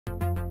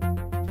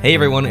Hey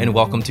everyone, and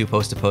welcome to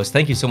Post to Post.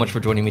 Thank you so much for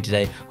joining me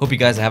today. Hope you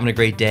guys are having a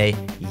great day.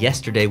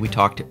 Yesterday we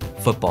talked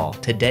football.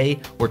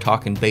 Today we're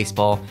talking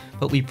baseball,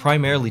 but we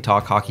primarily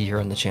talk hockey here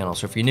on the channel.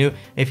 So if you're new,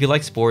 if you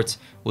like sports,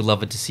 we'd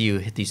love it to see you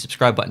hit the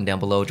subscribe button down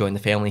below, join the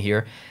family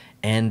here,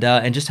 and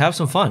just have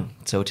some fun.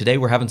 So today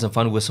we're having some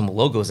fun with some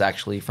logos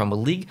actually from a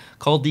league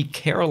called the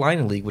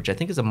Carolina League, which I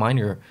think is a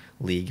minor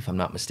league if I'm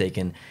not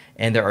mistaken.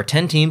 And there are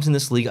 10 teams in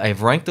this league. I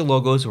have ranked the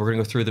logos. We're going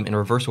to go through them in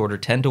reverse order,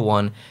 10 to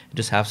 1, and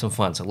just have some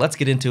fun. So let's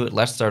get into it.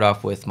 Let's start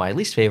off with my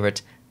least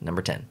favorite,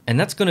 number 10. And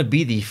that's going to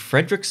be the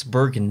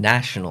Fredericton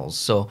Nationals.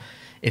 So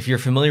if you're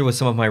familiar with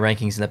some of my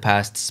rankings in the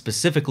past,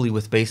 specifically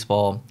with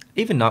baseball,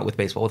 even not with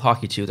baseball, with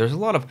hockey too, there's a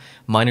lot of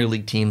minor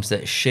league teams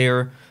that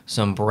share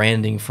some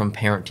branding from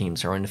parent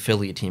teams or an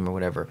affiliate team or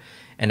whatever.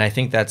 And I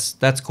think that's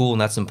cool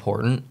and that's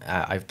important.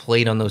 I've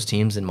played on those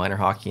teams in minor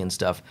hockey and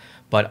stuff,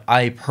 but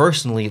I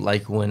personally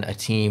like when a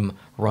team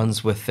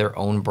runs with their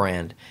own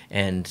brand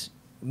and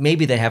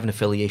maybe they have an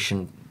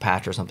affiliation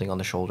patch or something on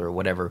the shoulder or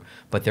whatever,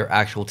 but their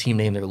actual team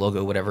name, their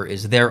logo, whatever,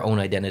 is their own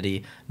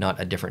identity, not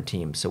a different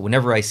team. So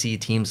whenever I see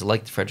teams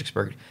like the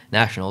Fredericton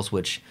Nationals,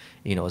 which,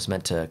 you know, is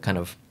meant to kind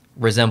of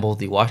resemble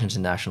the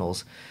Washington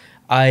Nationals,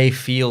 I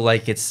feel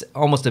like it's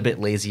almost a bit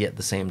lazy at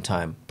the same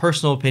time.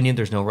 Personal opinion,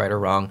 there's no right or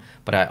wrong,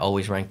 but I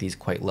always rank these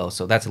quite low.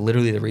 So that's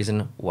literally the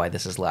reason why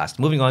this is last.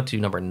 Moving on to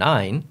number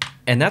 9,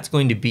 and that's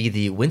going to be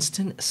the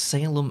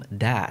Winston-Salem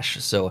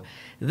Dash. So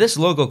this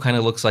logo kind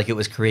of looks like it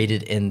was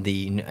created in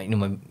the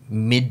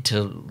mid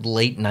to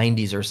late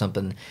 90s or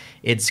something.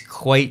 It's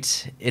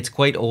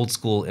quite old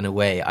school in a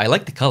way. I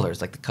like the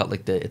colors,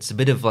 it's a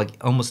bit of like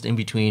almost in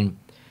between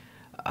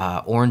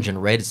orange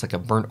and red. It's like a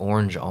burnt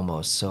orange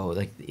almost. So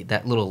like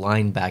that little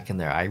line back in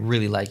there, I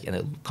really like, and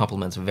it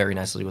complements very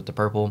nicely with the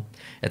purple.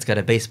 It's got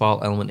a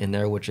baseball element in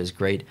there, which is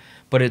great,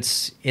 but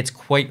it's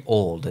quite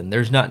old, and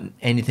there's not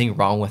anything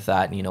wrong with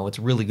that. You know, it's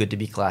really good to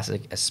be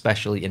classic,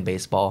 especially in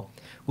baseball.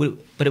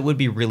 But it would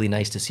be really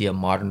nice to see a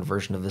modern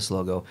version of this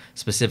logo,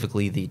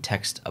 specifically the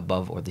text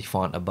above or the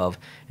font above.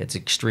 It's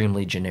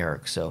extremely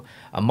generic. So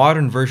a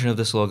modern version of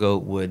this logo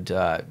would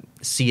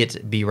see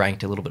it be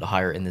ranked a little bit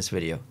higher in this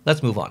video.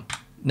 Let's move on.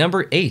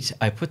 Number 8,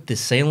 I put the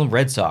Salem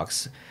Red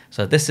Sox.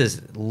 So this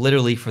is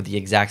literally for the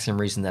exact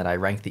same reason that I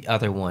ranked the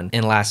other one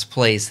in last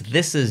place.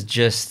 This is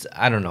just,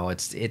 I don't know,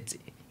 it's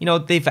you know,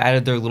 they've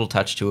added their little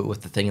touch to it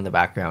with the thing in the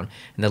background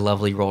and the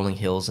lovely rolling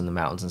hills and the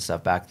mountains and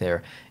stuff back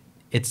there.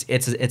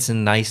 It's a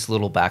nice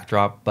little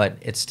backdrop, but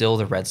it's still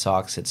the Red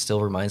Sox. It still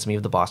reminds me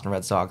of the Boston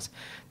Red Sox.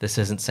 This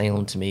isn't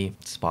Salem to me,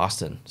 it's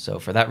Boston. So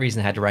for that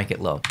reason, I had to rank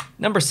it low.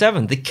 Number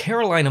 7, the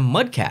Carolina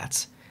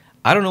Mudcats.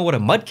 I don't know what a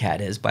mudcat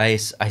is, but I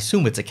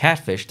assume it's a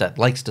catfish that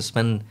likes to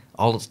spend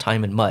all its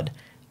time in mud.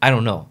 I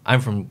don't know.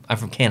 I'm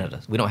from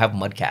Canada. We don't have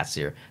mudcats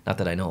here, not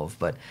that I know of,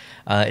 but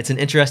it's an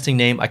interesting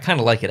name. I kind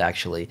of like it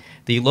actually.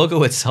 The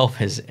logo itself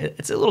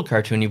it's a little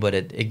cartoony, but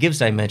it gives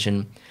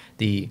dimension.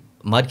 The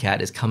mudcat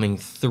is coming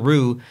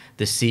through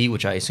the sea,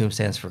 which I assume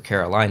stands for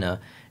Carolina.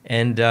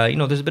 And you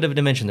know, there's a bit of a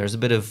dimension. There's a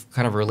bit of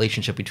kind of a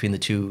relationship between the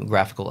two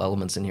graphical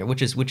elements in here,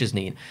 which is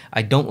neat.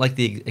 I don't like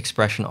the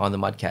expression on the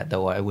mudcat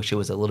though. I wish it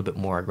was a little bit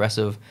more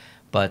aggressive,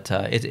 but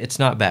it's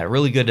not bad.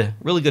 Really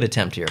good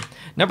attempt here.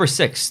 Number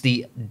 6,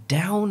 the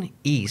Down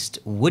East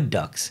Wood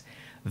Ducks.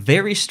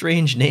 Very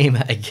strange name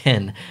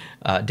again.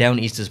 Down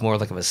East is more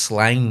like of a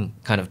slang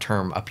kind of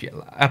term up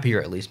here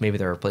at least. Maybe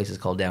there are places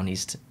called Down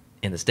East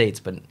in the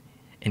States, but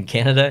in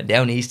Canada,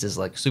 Down East is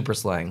like super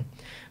slang.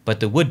 But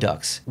the Wood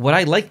Ducks, what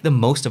I like the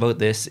most about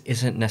this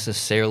isn't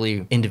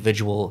necessarily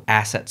individual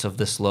assets of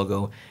this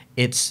logo.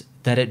 It's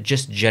that it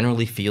just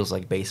generally feels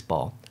like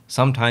baseball.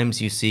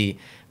 Sometimes you see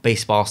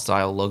baseball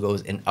style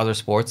logos in other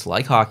sports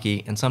like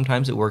hockey, and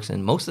sometimes it works,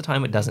 and most of the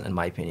time it doesn't in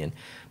my opinion.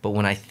 But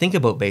when I think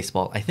about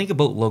baseball, I think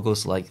about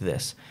logos like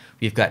this.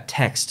 We've got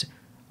text,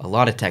 a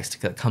lot of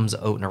text that comes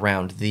out and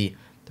around. The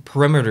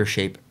perimeter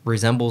shape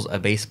resembles a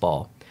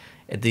baseball.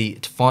 The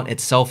font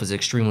itself is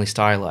extremely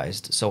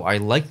stylized, so I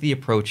like the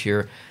approach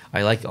here.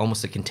 I like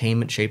almost a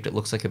containment shape that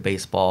looks like a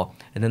baseball,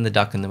 and then the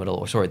duck in the middle,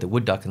 or sorry, the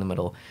wood duck in the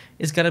middle,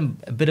 is got a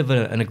bit of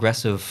an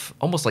aggressive,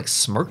 almost like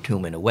smirk to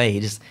him in a way.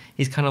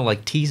 He's kind of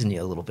like teasing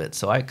you a little bit.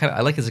 So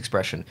I like his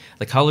expression.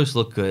 The colors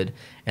look good,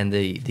 and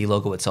the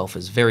logo itself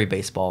is very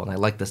baseball, and I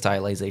like the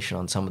stylization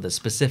on some of the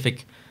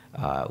specific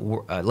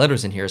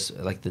letters in here,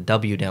 like the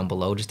W down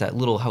below, just that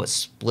little how it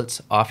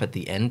splits off at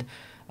the end.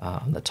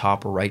 On the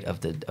top right of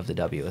the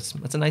W. It's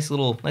a nice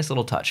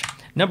little touch.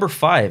 Number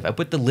 5, I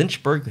put the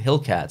Lynchburg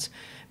Hillcats,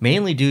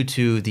 mainly due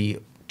to the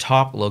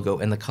top logo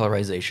and the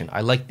colorization. I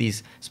like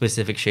these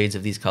specific shades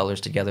of these colors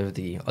together.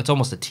 It's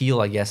almost a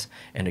teal, I guess,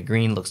 and a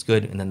green looks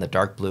good, and then the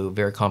dark blue,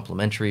 very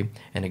complementary,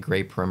 and a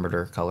gray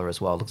perimeter color as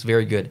well. Looks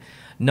very good.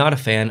 Not a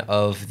fan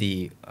of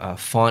the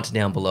font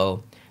down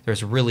below.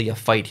 There's really a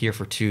fight here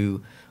for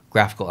two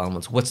graphical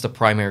elements. What's the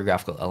primary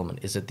graphical element?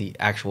 Is it the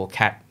actual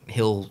cat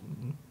hill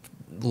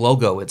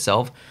logo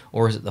itself,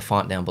 or is it the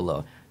font down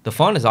below? The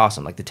font is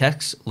awesome. Like the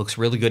text looks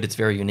really good. It's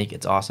very unique.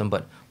 It's awesome.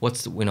 But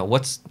what's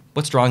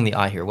drawing the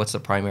eye here? What's the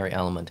primary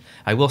element?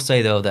 I will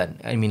say though that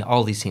I mean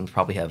all these teams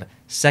probably have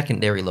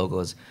secondary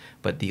logos,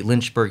 but the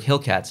Lynchburg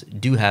Hillcats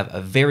do have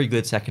a very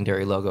good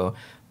secondary logo.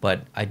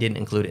 But I didn't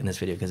include it in this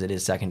video because it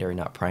is secondary,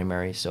 not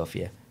primary. So if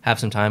you have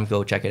some time,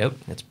 go check it out.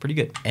 It's pretty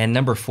good. And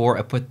number 4,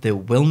 I put the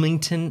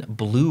Wilmington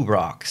Blue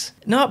Rocks.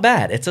 Not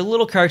bad. It's a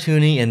little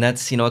cartoony, and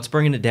that's, it's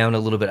bringing it down a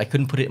little bit. I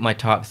couldn't put it in my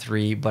top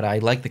 3, but I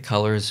like the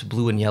colors.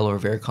 Blue and yellow are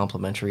very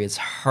complementary. It's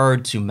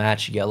hard to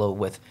match yellow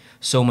with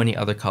so many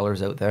other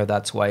colors out there.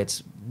 That's why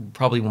it's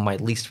probably my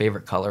least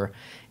favorite color.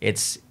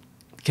 It's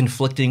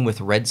conflicting with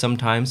red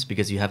sometimes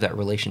because you have that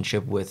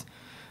relationship with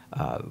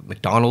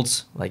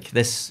McDonald's. Like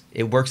this,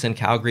 it works in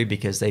Calgary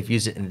because they've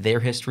used it in their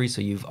history, so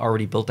you've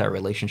already built that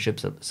relationship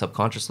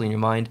subconsciously in your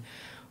mind.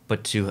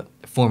 But to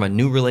form a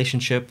new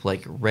relationship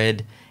like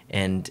red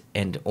and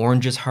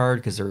orange is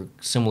hard because they're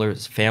similar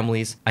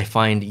families. I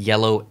find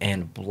yellow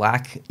and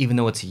black, even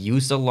though it's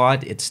used a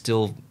lot, it's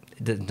still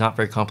not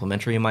very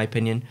complementary in my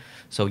opinion.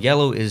 So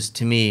yellow is,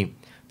 to me,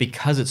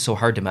 because it's so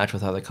hard to match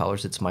with other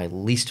colors, it's my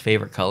least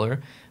favorite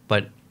color.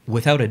 But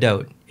without a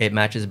doubt, it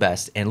matches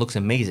best and looks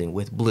amazing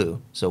with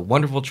blue. So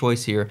wonderful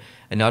choice here,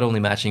 and not only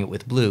matching it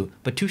with blue,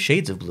 but 2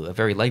 shades of blue, a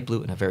very light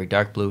blue and a very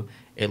dark blue.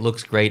 It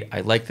looks great.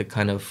 I like the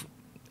kind of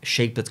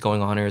shape that's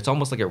going on here. It's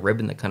almost like a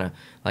ribbon that kind of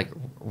like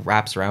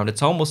wraps around.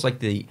 It's almost like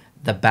the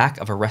back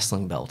of a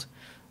wrestling belt,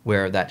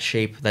 where that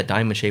shape, that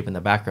diamond shape in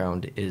the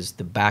background is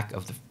the back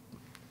of the,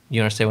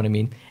 you understand what I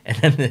mean?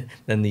 And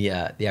then the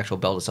actual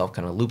belt itself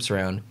kind of loops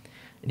around,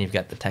 and you've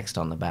got the text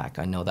on the back.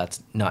 I know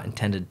that's not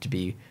intended to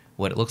be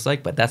what it looks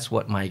like, but that's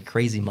what my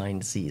crazy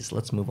mind sees.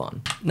 Let's move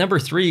on. Number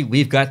 3,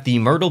 we've got the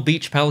Myrtle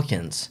Beach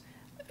Pelicans.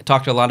 I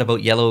talked a lot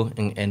about yellow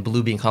and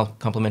blue being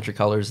complementary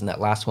colors in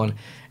that last one,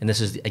 and this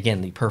is,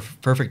 again, the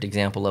perfect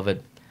example of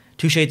it.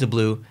 2 shades of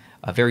blue,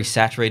 a very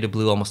saturated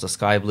blue, almost a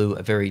sky blue,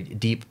 a very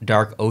deep,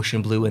 dark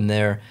ocean blue in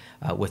there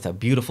with a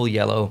beautiful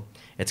yellow.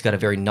 It's got a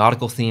very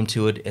nautical theme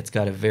to it. It's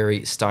got a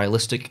very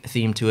stylistic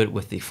theme to it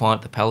with the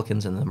font, the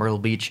Pelicans, and the Myrtle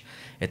Beach.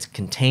 It's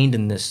contained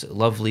in this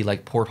lovely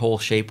like porthole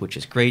shape, which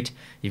is great.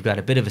 You've got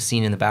a bit of a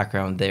scene in the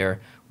background there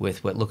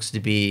with what looks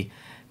to be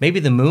maybe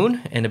the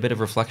moon and a bit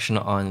of reflection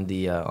on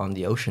the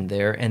ocean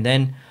there. And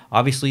then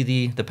obviously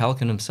the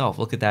pelican himself.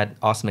 Look at that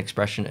awesome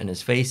expression in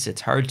his face.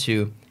 It's hard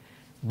to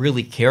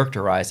really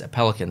characterize a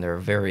pelican. They're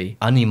a very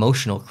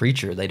unemotional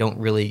creature. They don't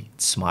really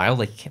smile.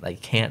 They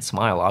can't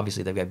smile.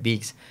 Obviously, they've got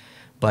beaks.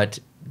 But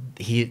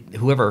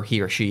whoever he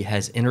or she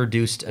has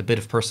introduced a bit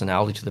of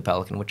personality to the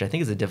pelican, which I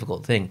think is a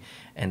difficult thing,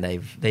 and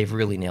they've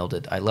really nailed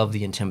it. I love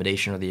the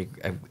intimidation or the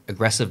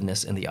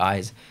aggressiveness in the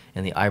eyes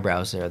and the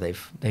eyebrows there.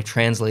 They've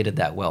translated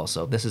that well.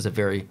 So this is a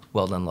very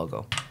well done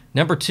logo.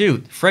 Number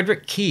 2,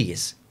 Frederick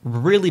Keys.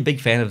 Really big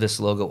fan of this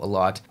logo a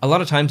lot. A lot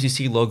of times you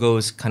see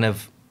logos kind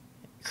of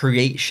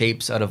create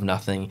shapes out of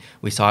nothing.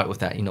 We saw it with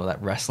that,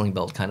 that wrestling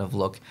belt kind of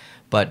look.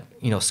 But,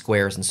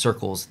 squares and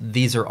circles,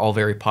 these are all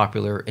very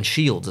popular, and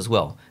shields as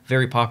well.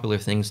 Very popular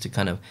things to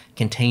kind of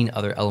contain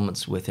other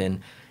elements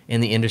within.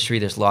 In the industry,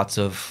 there's lots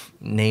of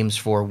names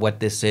for what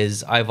this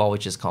is. I've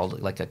always just called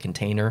it like a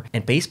container.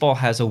 And baseball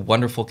has a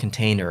wonderful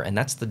container, and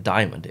that's the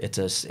diamond. It's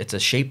a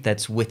shape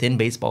that's within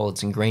baseball.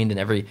 It's ingrained in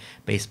every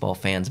baseball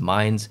fan's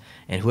minds.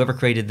 And whoever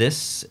created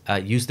this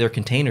used their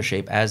container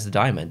shape as the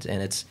diamond,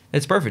 and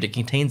it's perfect. It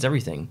contains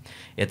everything.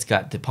 It's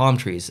got the palm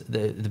trees,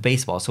 the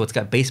baseball, so it's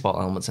got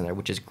baseball elements in there,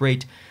 which is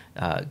great.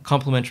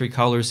 Complementary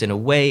colors. In a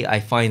way, I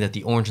find that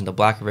the orange and the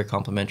black are very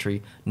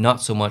complementary,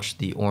 not so much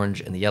the orange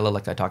and the yellow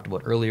like I talked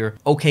about earlier.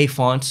 Okay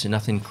font,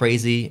 nothing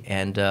crazy,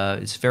 and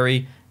it's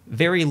very,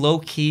 very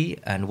low-key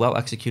and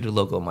well-executed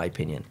logo in my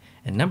opinion.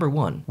 And number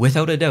 1,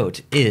 without a doubt,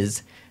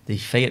 is the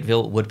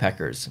Fayetteville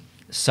Woodpeckers.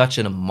 Such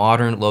a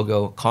modern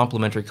logo,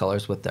 complementary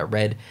colors with the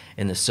red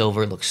and the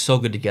silver. It looks so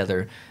good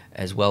together,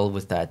 as well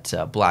with that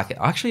black.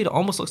 Actually, it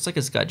almost looks like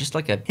it's got just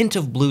like a hint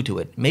of blue to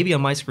it. Maybe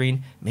on my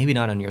screen, maybe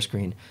not on your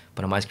screen,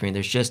 but on my screen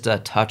there's just a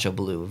touch of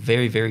blue.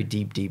 Very, very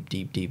deep, deep,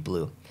 deep, deep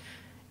blue.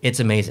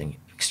 It's amazing.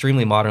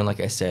 Extremely modern, like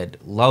I said.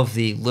 Love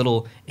the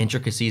little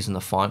intricacies in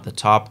the font. The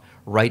top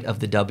right of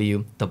the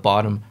W, the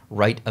bottom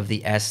right of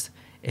the S.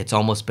 It's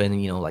almost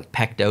been, like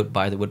pecked out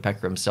by the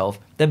woodpecker himself.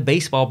 The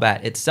baseball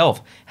bat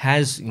itself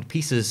has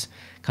pieces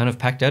kind of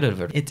pecked out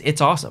of it. It's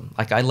awesome.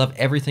 Like, I love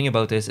everything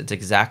about this. It's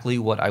exactly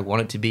what I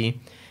want it to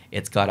be.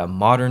 It's got a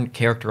modern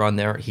character on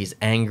there. He's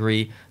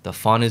angry. The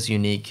font is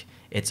unique.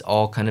 It's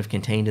all kind of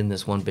contained in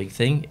this one big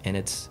thing, and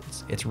it's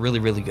really,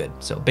 really good.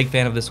 So big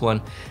fan of this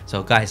one.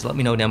 So guys, let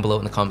me know down below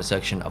in the comment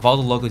section of all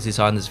the logos you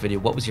saw in this video,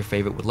 what was your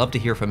favorite? Would love to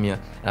hear from you.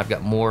 And I've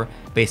got more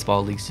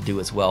baseball leagues to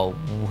do as well.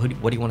 What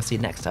do you want to see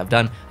next? I've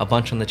done a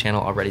bunch on the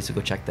channel already, so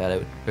go check that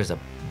out. There's a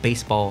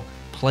baseball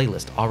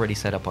playlist already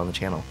set up on the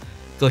channel.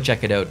 Go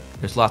check it out.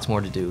 There's lots more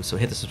to do, so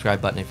hit the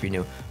subscribe button if you're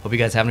new. Hope you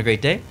guys are having a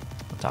great day.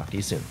 I'll talk to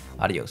you soon.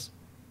 Adios.